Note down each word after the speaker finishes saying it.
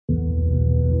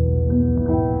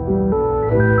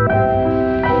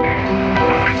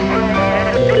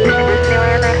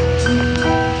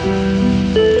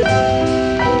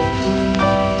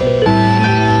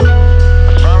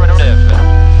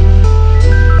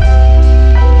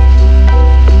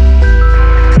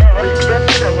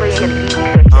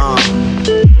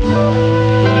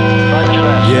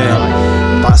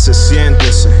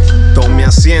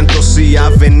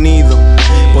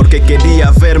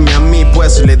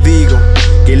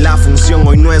la función,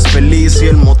 hoy no es feliz y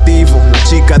el motivo, la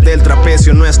chica del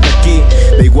trapecio no está aquí.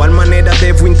 De igual manera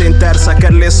debo intentar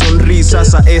sacarle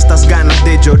sonrisas a estas ganas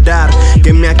de llorar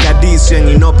que me acarician,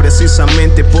 y no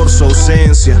precisamente por su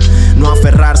ausencia. No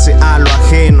aferrarse a lo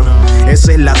ajeno,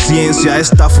 esa es la ciencia.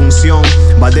 Esta función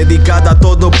va dedicada a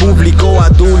todo público,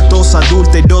 adultos,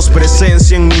 adúlteros,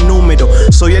 presencia en mi número.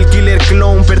 Soy el killer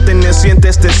clown perteneciente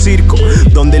a este circo,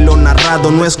 donde lo narrado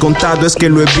no es contado, es que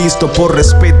lo he visto. Por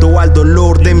respeto al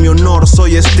dolor de mi honor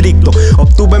soy estricto.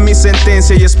 Obtuve mi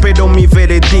sentencia y espero mi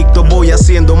veredicto. Voy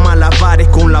haciendo malabares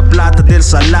con la plata del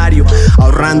salario,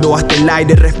 ahorrando hasta el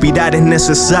aire, respirar es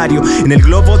necesario. En el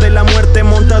globo de la muerte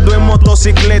montado en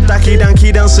motocicleta,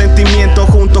 giran sentimientos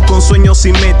junto con sueños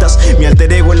y metas. Mi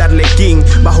alter ego el arlequín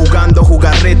va jugando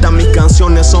jugarreta. Mis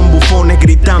canciones son bufones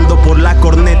gritando por la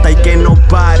corneta y que no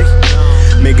pare.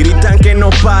 Me gritan que no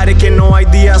pare, que no hay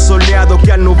día soleado,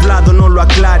 que al nublado no lo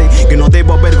aclare, que no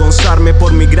debo avergonzarme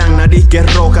por mi gran nariz que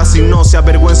es roja, si no se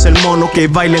avergüenza el mono que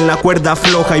baila en la cuerda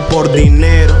floja. Y por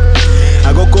dinero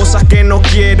hago cosas que no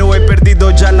quiero, he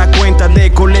perdido ya la cuenta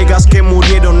de colegas que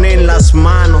murieron en las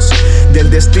manos del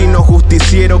destino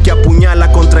justiciero que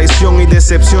apuñala con traición y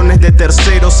decepciones de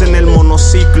terceros en el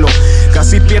monociclo.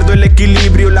 Casi pierdo el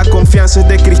equilibrio, la confianza es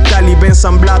de cristal y va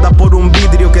ensamblada por un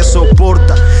vidrio que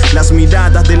soporta las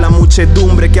miradas de la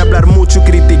muchedumbre, que hablar mucho y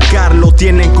criticar lo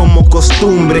tienen como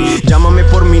costumbre. Llámame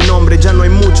por mi nombre, ya no hay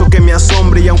mucho que me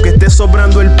asombre, y aunque esté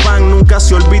sobrando el pan, nunca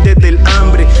se olvide del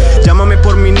hambre. Llámame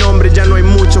por mi nombre, ya no hay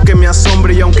mucho que me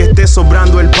asombre, y aunque esté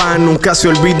sobrando el pan, nunca se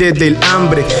olvide del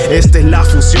hambre. Esta es la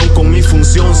fusión con mi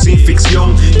función sin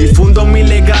ficción, difundo mi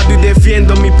legado y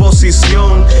defiendo mi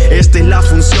posición. Esta es la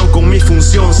función con mi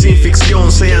función sin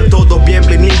ficción, sean todos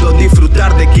bienvenidos a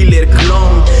disfrutar de Killer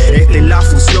Clone. Esta es la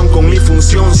fusión con mi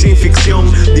función sin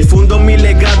ficción, difundo mi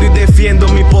legado y defiendo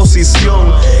mi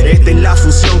posición. Esta es la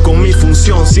fusión con mi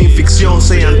función sin ficción,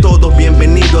 sean todos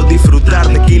bienvenidos a disfrutar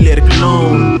de Killer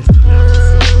Clone.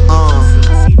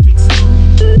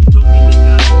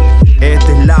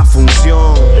 Esta es la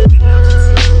función,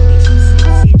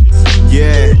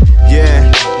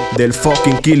 del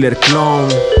fucking Killer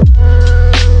Clone.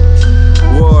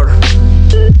 Word,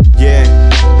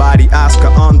 Bari Aska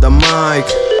on the mic,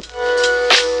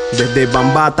 desde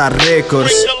Bambata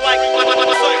Records.